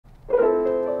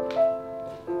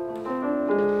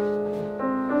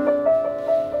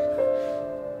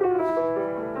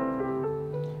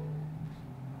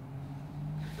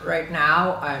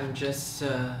now I'm just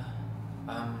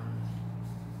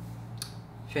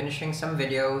finishing some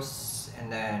videos,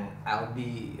 and then I'll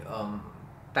be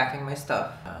packing my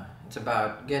stuff. It's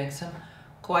about getting some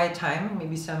quiet time,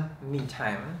 maybe some me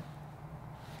time.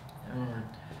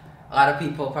 A lot of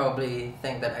people probably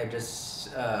think that I just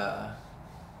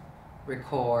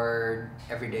record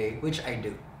every day, which I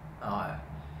do.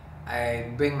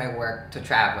 I bring my work to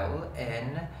travel,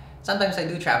 and sometimes I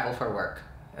do travel for work.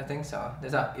 I think so.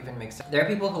 Does that even make sense? There are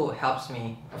people who helps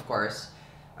me, of course,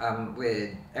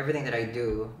 with everything that I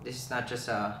do. This is not just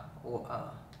a...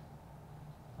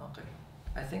 okay.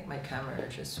 I think my camera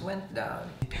just went down.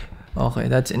 Okay,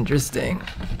 that's interesting.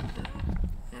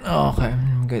 Okay,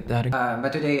 get that.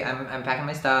 But today I'm packing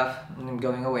my stuff. I'm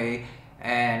going away,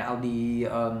 and I'll be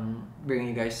bringing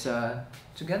you guys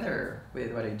together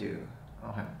with what I do.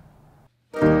 Okay.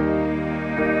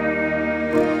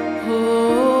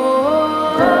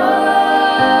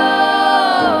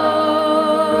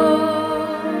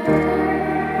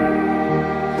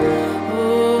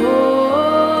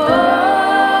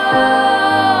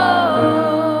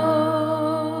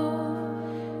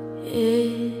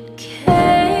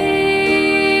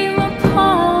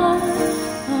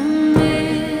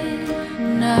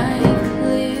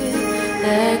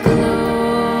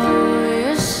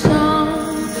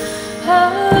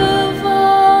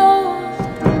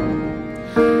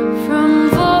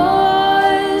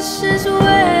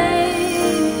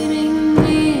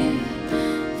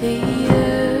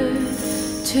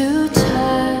 To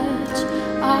touch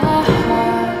our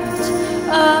hearts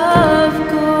of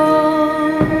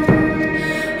gold.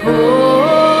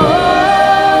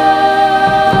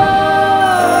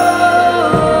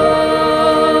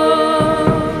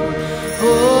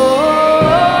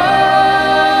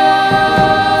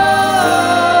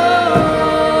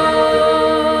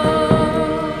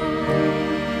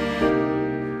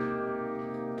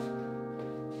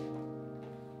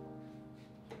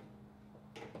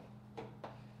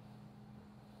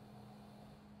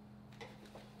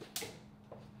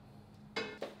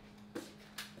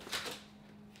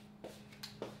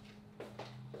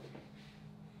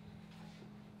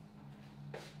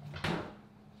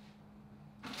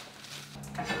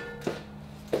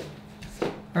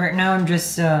 Right now I'm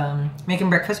just making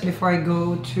breakfast before I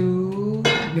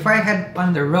head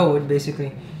on the road,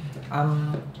 basically.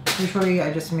 Usually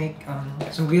I just make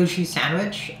some grilled cheese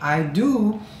sandwich. I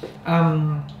do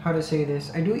how to say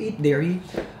this, I do eat dairy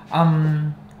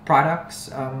products,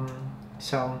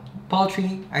 so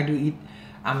poultry I do eat,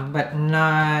 but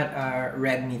not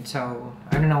red meat, so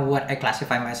I don't know what I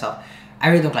classify myself. I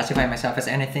really don't classify myself as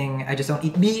anything. I just don't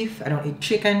eat beef, I don't eat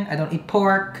chicken, I don't eat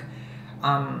pork,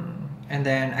 and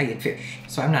then I eat fish.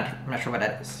 So I'm not sure what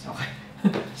that is. Okay.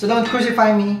 So don't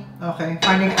crucify me. Okay.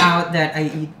 Finding out that I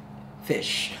eat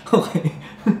fish. Okay.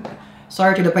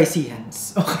 Sorry to the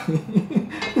Pisceans. Okay.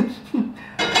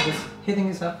 Just hitting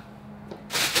this up.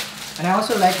 And I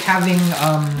also like having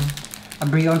a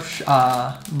brioche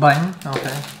bun.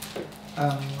 Okay.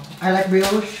 I like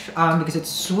brioche because it's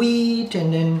sweet,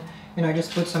 and then I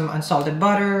just put some unsalted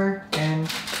butter and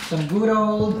some good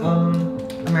old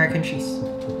American cheese.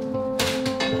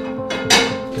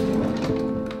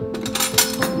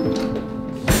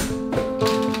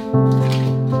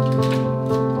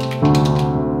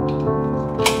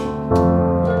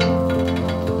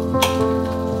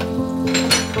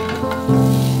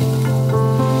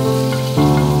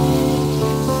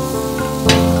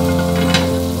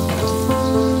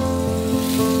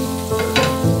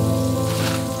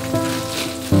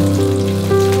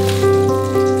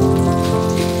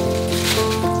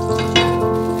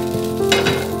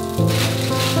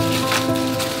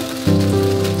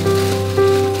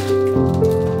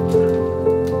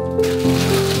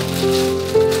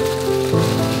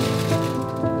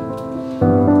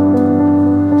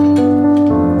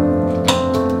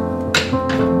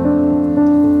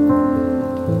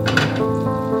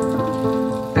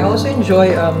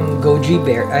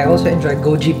 I also enjoy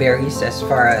goji berries as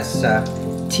far as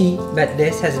tea, but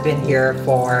this has been here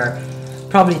for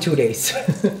probably 2 days.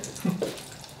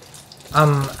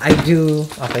 I do.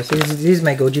 Okay, so this is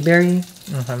my goji berry.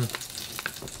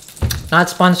 Not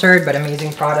sponsored, but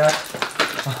amazing product.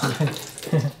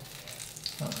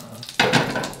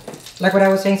 Like what I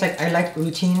was saying, it's like I like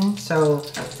routine, so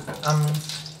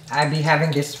I'll be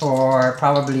having this for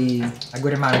probably a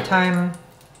good amount of time.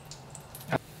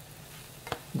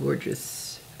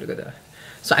 Gorgeous. Look at that.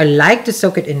 So I like to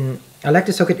soak it in. I like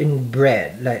to soak it in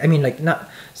bread. Like not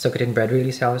soak it in bread.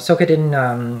 Really, soak it in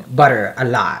butter a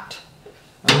lot.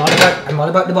 I'm all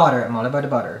about the butter. I'm all about the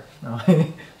butter.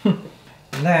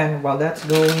 And then while that's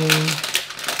going,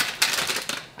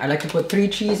 I like to put 3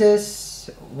 cheeses.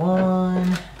 1.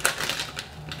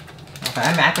 Okay,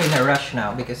 I'm actually in a rush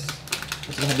now because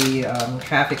there's gonna be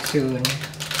traffic soon.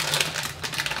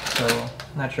 So,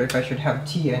 not sure if I should have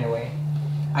tea anyway.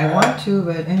 I want to,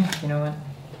 but you know what?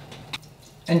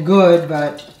 And good,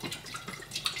 but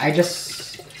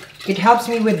it helps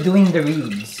me with doing the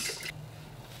reads.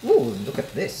 Ooh, look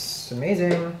at this.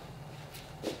 Amazing.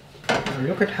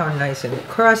 Look at how nice and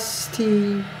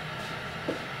crusty.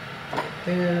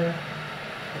 There.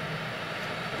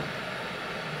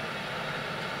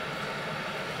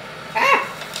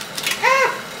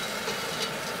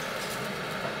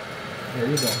 There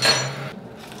you go.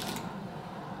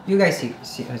 You guys see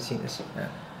this.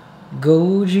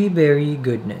 Goji berry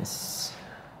goodness.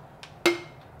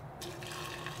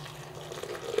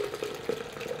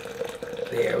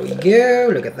 There we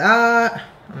go. Look at that.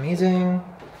 Amazing.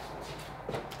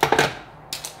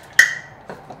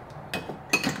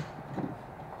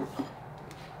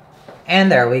 And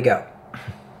there we go.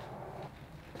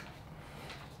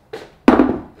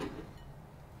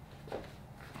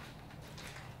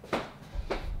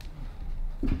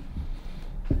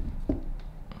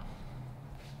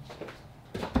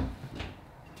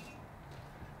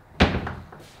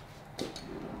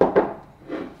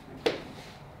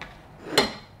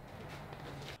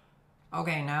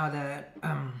 Okay, now that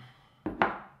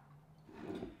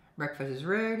breakfast is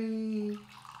ready,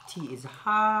 tea is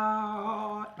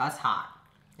hot. That's hot.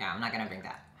 Yeah, I'm not gonna drink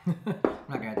that. I'm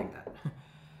not gonna drink that.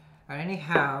 But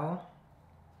anyhow,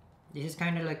 this is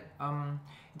kind of like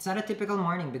it's not a typical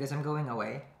morning because I'm going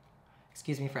away.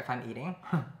 Excuse me for if I'm eating.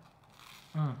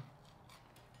 I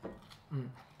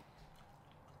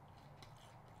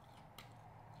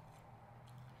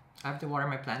have to water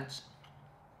my plants.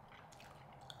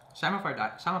 Some of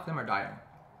them are dying.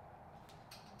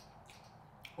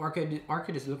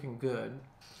 Orchid is looking good.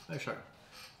 Oh, sure.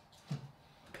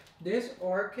 This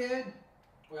orchid,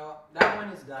 well, that one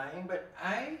is dying, but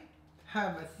I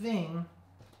have a thing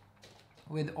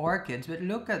with orchids. But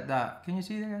look at that. Can you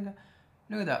see there?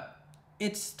 Look at that.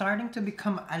 It's starting to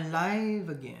become alive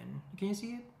again. Can you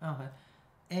see it? Okay.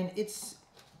 And it's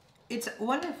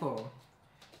wonderful.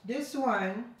 This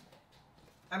one,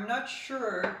 I'm not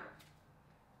sure,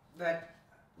 but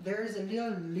there's a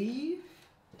little leaf.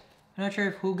 I'm not sure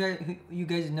if who you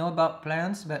guys know about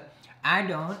plants, but I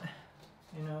don't,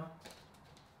 you know.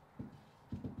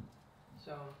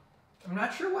 So I'm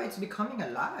not sure why it's becoming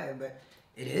alive, but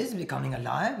it is becoming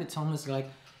alive. It's almost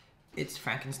like it's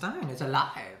Frankenstein. It's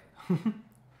alive.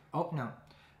 Oh no,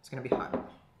 it's gonna be hot.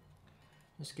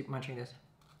 Just keep munching this.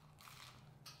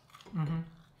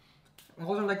 I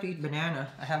also like to eat banana.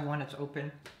 I have one that's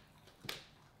open.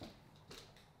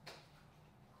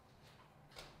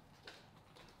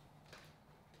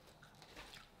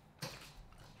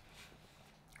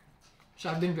 So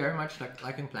I've been very much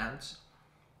liking plants.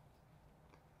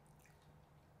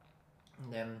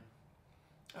 And then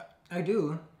I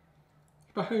do,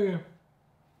 especially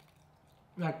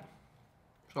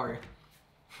sorry,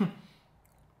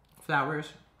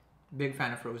 flowers. Big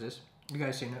fan of roses. You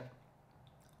guys seen it?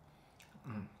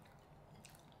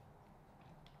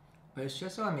 But it's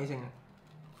just so amazing.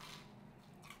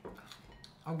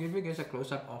 I'll give you guys a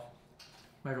close-up of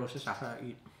my roses after I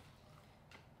eat.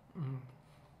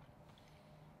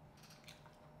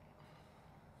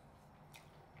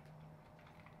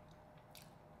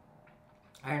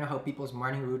 I don't know how people's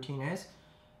morning routine is,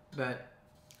 but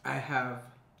I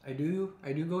do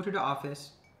go to the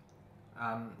office.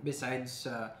 Besides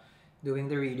doing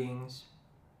the readings,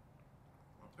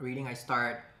 I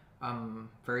start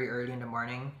very early in the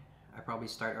morning. I probably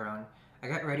start around, I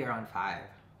get ready around 5.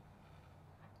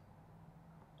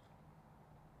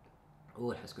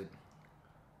 Oh, that's good.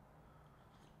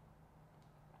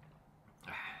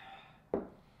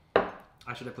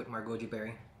 I should have put more goji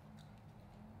berry.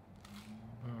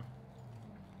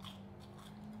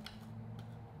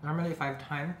 Normally if I have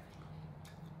time,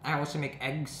 I also make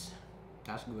eggs.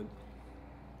 That's good.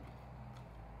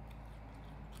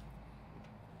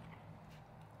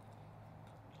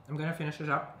 I'm gonna finish this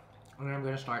up and then I'm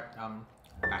gonna start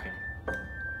packing.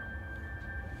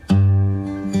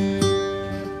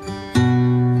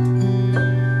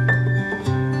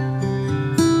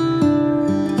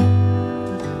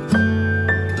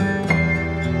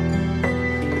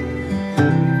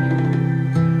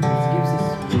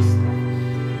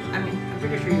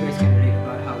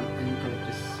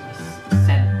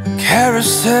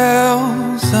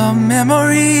 Carousels of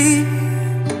memory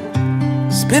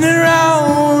spinning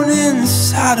round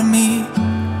inside of me.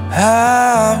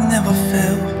 I've never felt